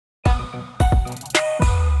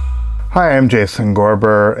Hi, I'm Jason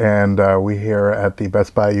Gorber, and we here at the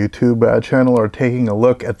Best Buy YouTube channel are taking a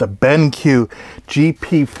look at the BenQ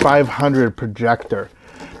GP500 projector.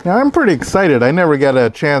 Now, I'm pretty excited. I never get a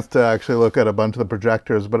chance to actually look at a bunch of the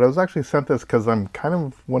projectors, but I was actually sent this because I'm kind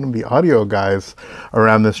of one of the audio guys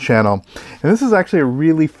around this channel. And this is actually a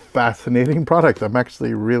really fascinating product. I'm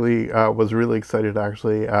actually was really excited to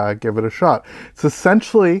actually give it a shot. It's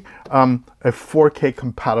essentially a 4K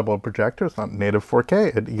compatible projector. It's not native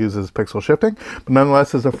 4K. It uses pixel shifting, but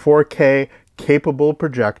nonetheless is a 4K capable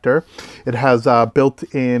projector. It has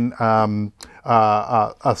built-in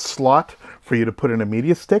a slot for you to put in a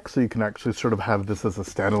media stick, so you can actually sort of have this as a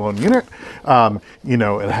standalone unit. You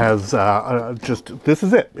know, it has this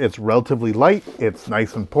is it. It's relatively light. It's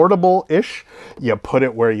nice and portable-ish. You put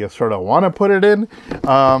it where you sort of want to put it in.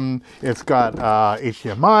 It's got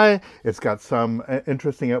HDMI. It's got some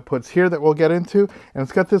interesting outputs here that we'll get into, and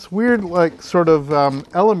it's got this weird like sort of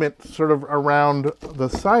element sort of around the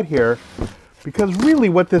side here, because really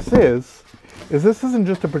what this is this isn't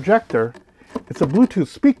just a projector. It's a Bluetooth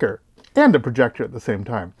speaker and a projector at the same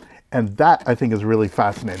time. And that, I think, is really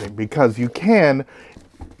fascinating, because you can,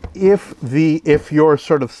 if your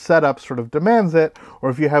sort of setup sort of demands it, or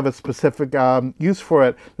if you have a specific use for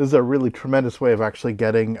it, this is a really tremendous way of actually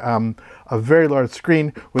getting a very large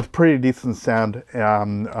screen with pretty decent sound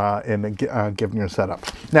given your setup.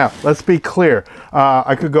 Now, let's be clear.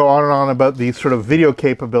 I could go on and on about the sort of video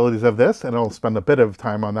capabilities of this, and I'll spend a bit of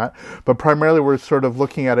time on that. But primarily, we're sort of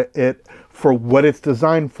looking at it for what it's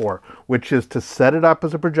designed for, which is to set it up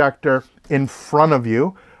as a projector in front of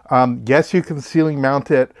you. Yes, you can ceiling mount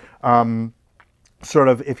it. Sort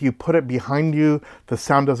of, if you put it behind you, the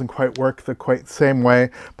sound doesn't quite work the quite same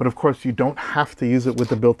way. But of course, you don't have to use it with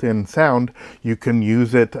the built-in sound. You can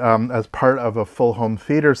use it as part of a full home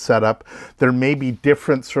theater setup. There may be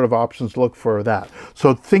different sort of options to look for that.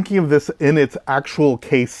 So thinking of this in its actual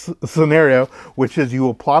case scenario, which is you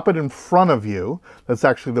will plop it in front of you. That's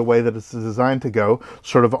actually the way that it's designed to go,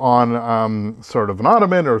 sort of on sort of an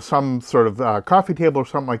ottoman or some sort of coffee table or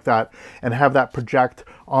something like that, and have that project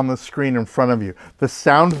on the screen in front of you. The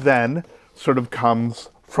sound then sort of comes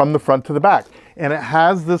from the front to the back. And it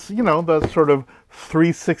has this, you know, the sort of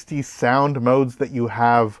 360 sound modes that you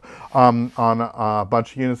have on a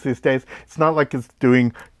bunch of units these days. It's not like it's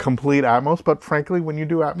doing complete Atmos, but frankly, when you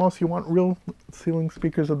do Atmos, you want real ceiling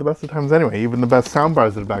speakers at the best of times anyway. Even the best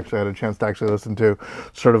soundbars that I've actually had a chance to actually listen to,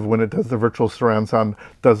 sort of when it does the virtual surround sound,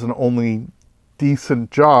 does an only decent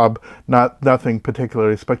job, nothing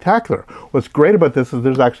particularly spectacular. What's great about this is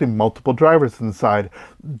there's actually multiple drivers inside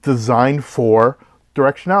designed for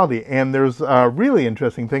directionality. And there's a really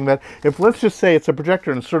interesting thing that if, let's just say it's a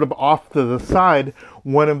projector and sort of off to the side,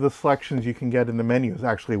 one of the selections you can get in the menu is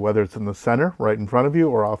actually whether it's in the center, right in front of you,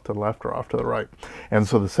 or off to the left or off to the right. And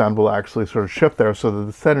so the sound will actually sort of shift there so that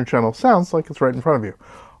the center channel sounds like it's right in front of you.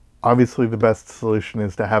 Obviously, the best solution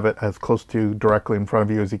is to have it as close to directly in front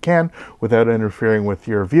of you as you can without interfering with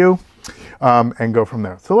your view, and go from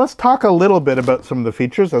there. So let's talk a little bit about some of the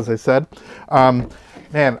features, as I said.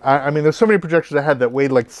 Man, I mean, there's so many projectors I had that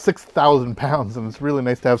weighed like 6,000 pounds, and it's really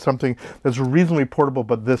nice to have something that's reasonably portable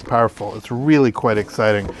but this powerful. It's really quite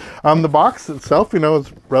exciting. The box itself, you know,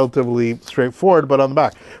 is relatively straightforward, but on the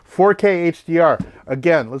back, 4K HDR.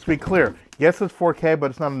 Again, let's be clear. Yes, it's 4K, but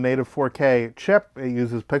it's not a native 4K chip. It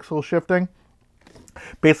uses pixel shifting.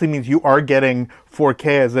 Basically means you are getting 4K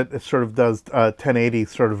as it sort of does 1080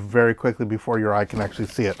 sort of very quickly before your eye can actually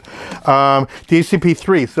see it.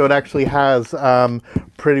 DHCP3, so it actually has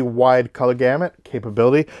pretty wide color gamut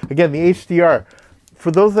capability. Again, the HDR. For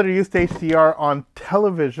those that are used to HDR on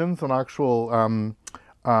televisions, on actual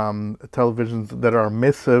televisions that are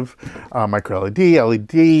emissive, micro LED,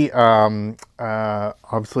 LED,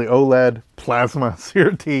 obviously OLED, plasma,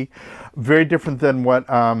 CRT, very different than what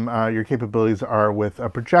your capabilities are with a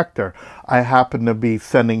projector. I happen to be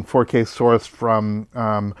sending 4K source from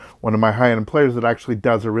one of my high-end players that actually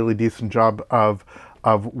does a really decent job of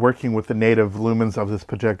working with the native lumens of this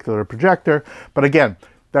particular projector. But again,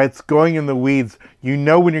 that's going in the weeds. You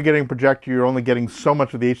know, when you're getting a projector, you're only getting so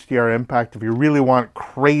much of the HDR impact. If you really want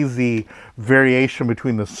crazy variation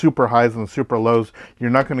between the super highs and the super lows, you're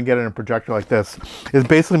not going to get it in a projector like this. It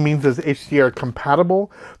basically means it's HDR compatible,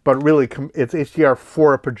 but really it's HDR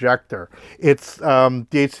for a projector. It's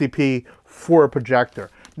DHCP for a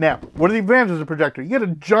projector. Now, what are the advantages of a projector? You get a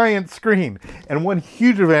giant screen, and one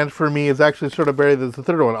huge advantage for me is actually sort of buried. There's the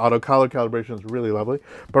third one. Auto color calibration is really lovely.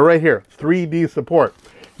 But right here, 3D support.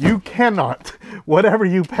 You cannot, whatever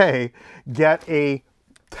you pay, get a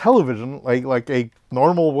television, like a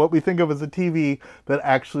normal, what we think of as a TV, that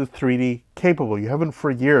actually is 3D capable. You haven't for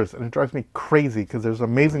years, and it drives me crazy because there's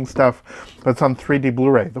amazing stuff that's on 3D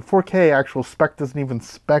Blu-ray. The 4K actual spec doesn't even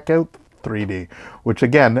spec out 3D, which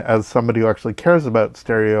again, as somebody who actually cares about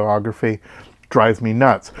stereography, drives me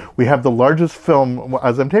nuts. We have the largest film,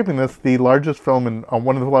 as I'm taping this, the largest film, in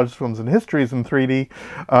one of the largest films in history is in 3D,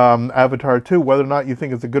 Avatar 2. Whether or not you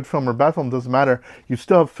think it's a good film or bad film doesn't matter. You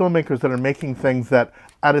still have filmmakers that are making things that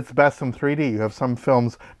at its best in 3D. You have some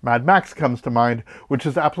films, Mad Max comes to mind, which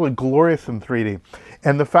is absolutely glorious in 3D.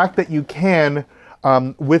 And the fact that you can,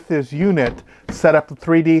 with this unit, set up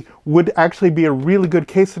 3D would actually be a really good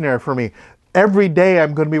case scenario for me. Every day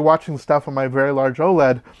I'm going to be watching stuff on my very large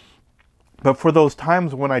OLED, but for those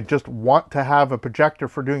times when I just want to have a projector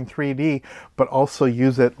for doing 3D, but also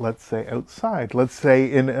use it, let's say, outside, let's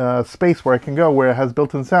say in a space where I can go, where it has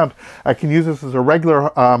built-in sound, I can use this as a regular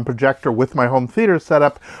projector with my home theater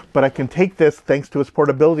setup, but I can take this, thanks to its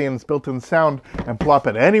portability and its built-in sound, and plop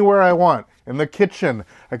it anywhere I want. In the kitchen,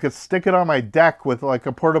 I could stick it on my deck with like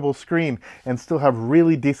a portable screen and still have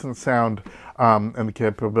really decent sound and the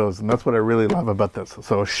capabilities. And that's what I really love about this.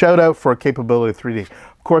 So a shout out for capability of 3D.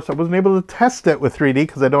 Of course, I wasn't able to test it with 3D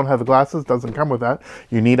because I don't have the glasses. It doesn't come with that.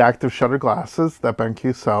 You need active shutter glasses that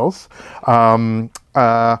BenQ sells.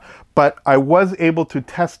 But I was able to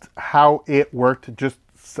test how it worked, just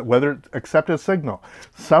whether it accepted a signal.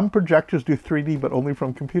 Some projectors do 3D, but only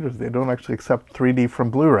from computers. They don't actually accept 3D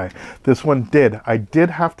from Blu-ray. This one did. I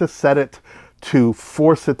did have to set it to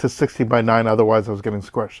force it to 60:9, otherwise I was getting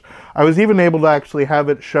squished. I was even able to actually have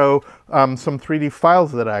it show some 3D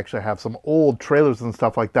files that I actually have, some old trailers and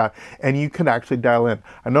stuff like that, and you can actually dial in.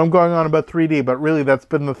 I know I'm going on about 3D, but really that's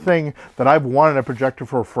been the thing that I've wanted a projector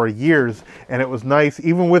for years, and it was nice,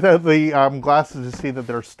 even without the glasses, to see that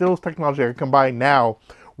there's still technology I can buy now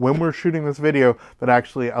when we're shooting this video that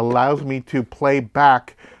actually allows me to play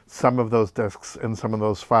back some of those discs and some of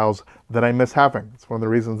those files that I miss having. It's one of the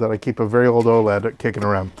reasons that I keep a very old OLED kicking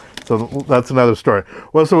around. So that's another story.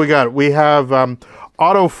 What else do we got? We have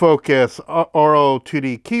autofocus, Oro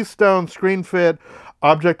 2D keystone, screen fit,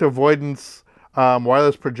 object avoidance,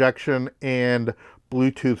 wireless projection, and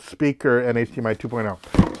Bluetooth speaker, and HDMI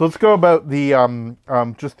 2.0. So let's go about the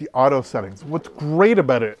just the auto settings. What's great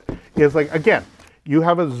about it is, like, again, you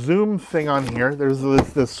have a zoom thing on here. There's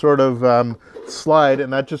this sort of slide,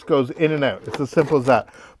 and that just goes in and out. It's as simple as that.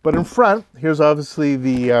 But in front, here's obviously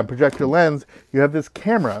the projector lens. You have this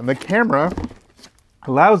camera, and the camera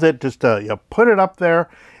allows it just to, you put it up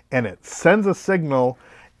there, and it sends a signal,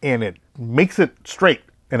 and it makes it straight,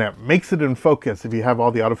 and it makes it in focus if you have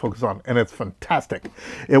all the autofocus on, and it's fantastic.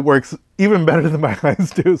 It works even better than my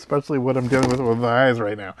eyes do, especially what I'm dealing with my eyes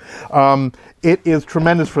right now. It is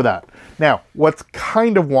tremendous for that. Now, what's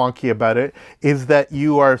kind of wonky about it is that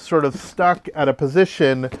you are sort of stuck at a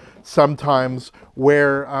position sometimes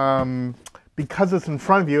where, because it's in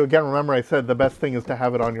front of you, again, remember I said the best thing is to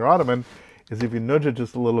have it on your ottoman, is if you nudge it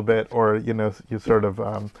just a little bit, or, you know, you sort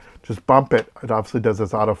of just bump it, it obviously does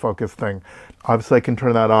this autofocus thing. Obviously I can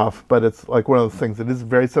turn that off, but it's like one of those things that is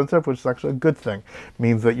very sensitive, which is actually a good thing. It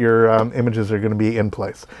means that your images are going to be in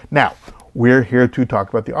place. Now, we're here to talk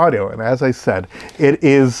about the audio, and as I said, it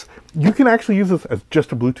is, you can actually use this as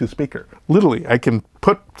just a Bluetooth speaker. Literally, I can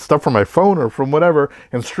put stuff from my phone or from whatever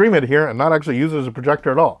and stream it here and not actually use it as a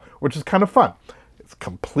projector at all, which is kind of fun. It's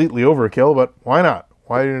completely overkill, but why not?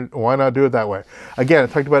 Why not do it that way? Again, I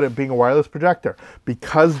talked about it being a wireless projector.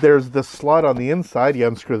 Because there's this slot on the inside, you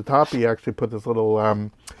unscrew the top, you actually put this little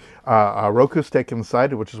Roku stick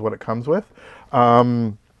inside, which is what it comes with.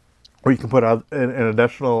 Or you can put an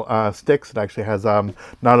additional sticks. It actually has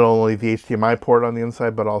not only the HDMI port on the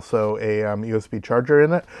inside, but also a USB charger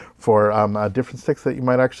in it for different sticks that you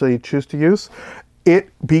might actually choose to use. It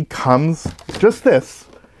becomes, just this,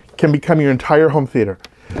 can become your entire home theater.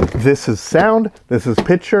 This is sound, this is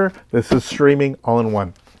picture, this is streaming all in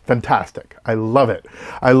one. Fantastic. I love it.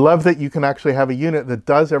 I love that you can actually have a unit that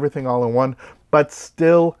does everything all in one, but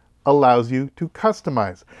still allows you to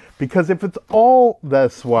customize. Because if it's all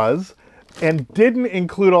this was, and didn't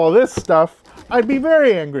include all this stuff, I'd be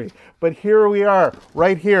very angry. But here we are,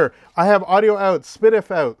 right here. I have audio out, SPDIF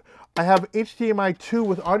out. I have HDMI 2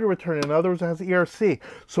 with audio return. In other words, it has ERC.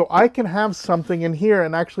 So I can have something in here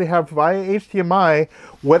and actually have via HDMI,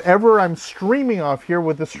 whatever I'm streaming off here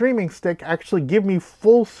with the streaming stick, actually give me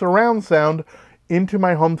full surround sound into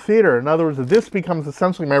my home theater. In other words, this becomes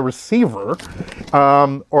essentially my receiver,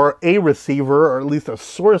 or a receiver, or at least a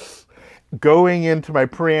source going into my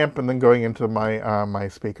preamp and then going into my my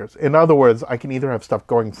speakers. In other words, I can either have stuff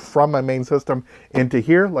going from my main system into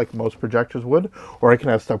here, like most projectors would, or I can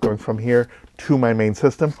have stuff going from here to my main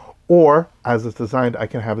system, or as it's designed, I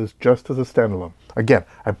can have this just as a standalone. Again,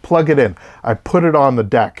 I plug it in, I put it on the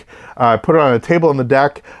deck, I put it on a table on the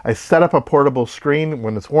deck, I set up a portable screen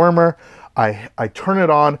when it's warmer, I turn it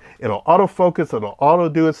on, it'll autofocus, it'll auto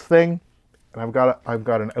do its thing, and I've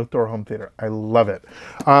got an outdoor home theater. I love it.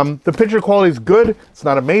 The picture quality is good. It's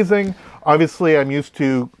not amazing. Obviously, I'm used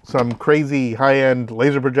to some crazy high-end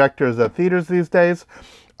laser projectors at theaters these days.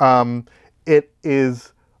 It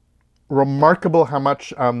is remarkable how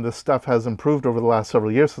much this stuff has improved over the last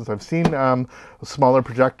several years since I've seen smaller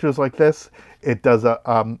projectors like this. It does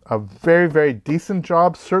a very, very decent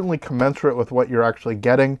job, certainly commensurate with what you're actually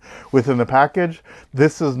getting within the package.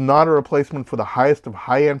 This is not a replacement for the highest of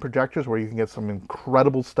high-end projectors where you can get some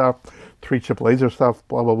incredible stuff, 3-chip laser stuff,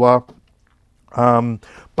 blah, blah, blah.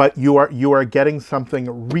 But you are getting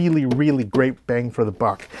something really, really great bang for the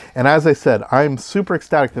buck. And as I said, I'm super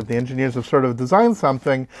ecstatic that the engineers have sort of designed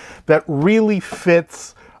something that really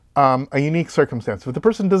fits a unique circumstance. If the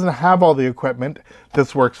person doesn't have all the equipment,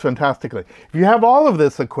 this works fantastically. If you have all of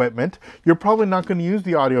this equipment, you're probably not going to use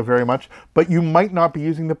the audio very much, but you might not be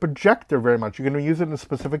using the projector very much. You're going to use it in a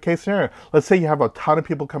specific case scenario. Let's say you have a ton of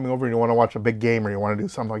people coming over and you want to watch a big game, or you want to do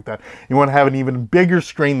something like that. You want to have an even bigger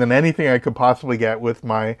screen than anything I could possibly get with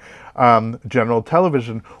my general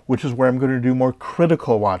television, which is where I'm going to do more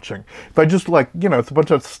critical watching. If I just like, you know, it's a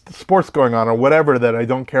bunch of sports going on or whatever that I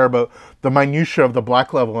don't care about the minutia of the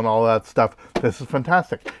black level and all that stuff, this is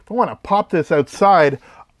fantastic. If I want to pop this outside,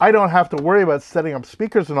 I don't have to worry about setting up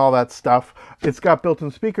speakers and all that stuff. It's got built-in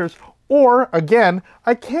speakers. Or, again,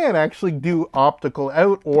 I can actually do optical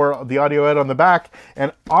out or the audio out on the back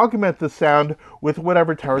and augment the sound with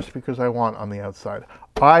whatever tower speakers I want on the outside.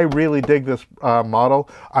 I really dig this model.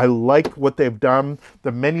 I like what they've done.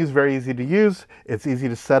 The menu's very easy to use. It's easy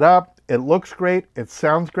to set up. It looks great. It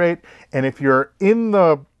sounds great. And if you're in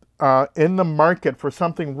the market for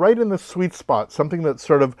something right in the sweet spot, something that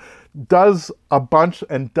sort of does a bunch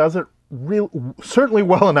and does it certainly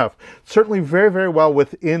well enough, certainly very, very well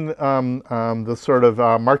within the sort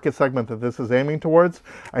of market segment that this is aiming towards,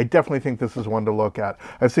 I definitely think this is one to look at.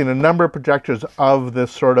 I've seen a number of projectors of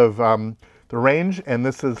this sort of the range, and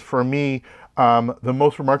this is, for me, the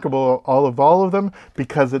most remarkable of all of them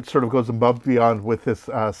because it sort of goes above and beyond with this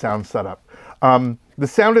sound setup. The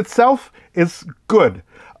sound itself is good.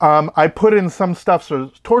 I put in some stuff, sort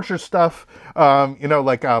of torture stuff, you know,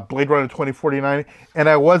 like Blade Runner 2049, and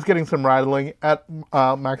I was getting some rattling at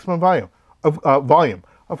maximum volume.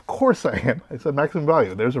 Of course I am. I said maximum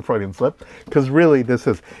volume. There's a Freudian slip. Because really, this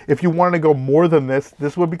is, if you want to go more than this,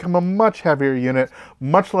 this would become a much heavier unit,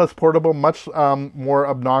 much less portable, much more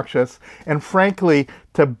obnoxious. And frankly,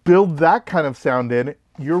 to build that kind of sound in,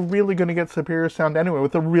 you're really going to get superior sound anyway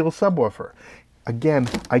with a real subwoofer. Again,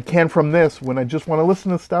 I can from this when I just want to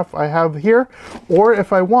listen to stuff I have here, or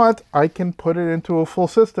if I want, I can put it into a full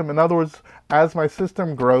system. In other words, as my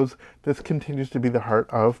system grows, this continues to be the heart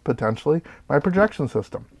of potentially my projection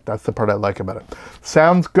system. That's the part I like about it.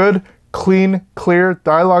 Sounds good, clean, clear,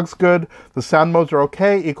 dialogue's good, the sound modes are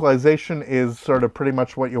okay, equalization is sort of pretty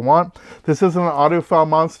much what you want. This isn't an audiophile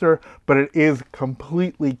monster, but it is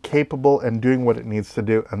completely capable and doing what it needs to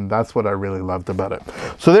do, and that's what I really loved about it.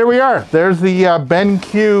 So there we are. There's the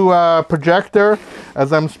BenQ projector.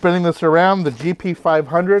 As I'm spinning this around, the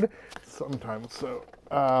GP500. Sometimes so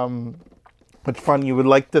much fun you would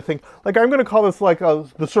like to think. Like, I'm going to call this like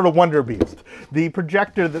the sort of Wonder Beast. The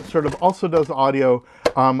projector that sort of also does audio,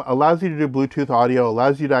 allows you to do Bluetooth audio,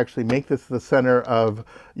 allows you to actually make this the center of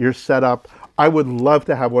your setup. I would love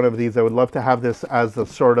to have one of these. I would love to have this as a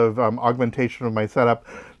sort of augmentation of my setup.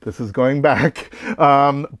 This is going back,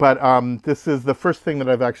 but this is the first thing that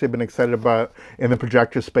I've actually been excited about in the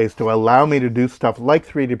projector space to allow me to do stuff like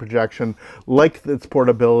 3D projection, like its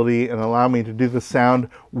portability, and allow me to do the sound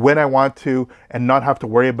when I want to and not have to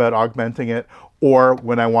worry about augmenting it, or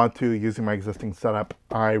when I want to using my existing setup.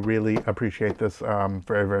 I really appreciate this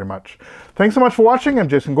very, very much. Thanks so much for watching. I'm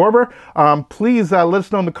Jason Gorber. Please let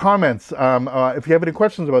us know in the comments if you have any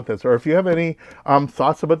questions about this, or if you have any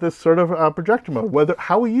thoughts about this sort of projector mode,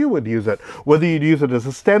 how you would use it, whether you'd use it as a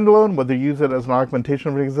standalone, whether you use it as an augmentation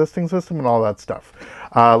of an existing system, and all that stuff.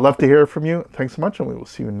 Love to hear from you. Thanks so much, and we will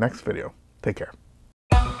see you in the next video. Take care.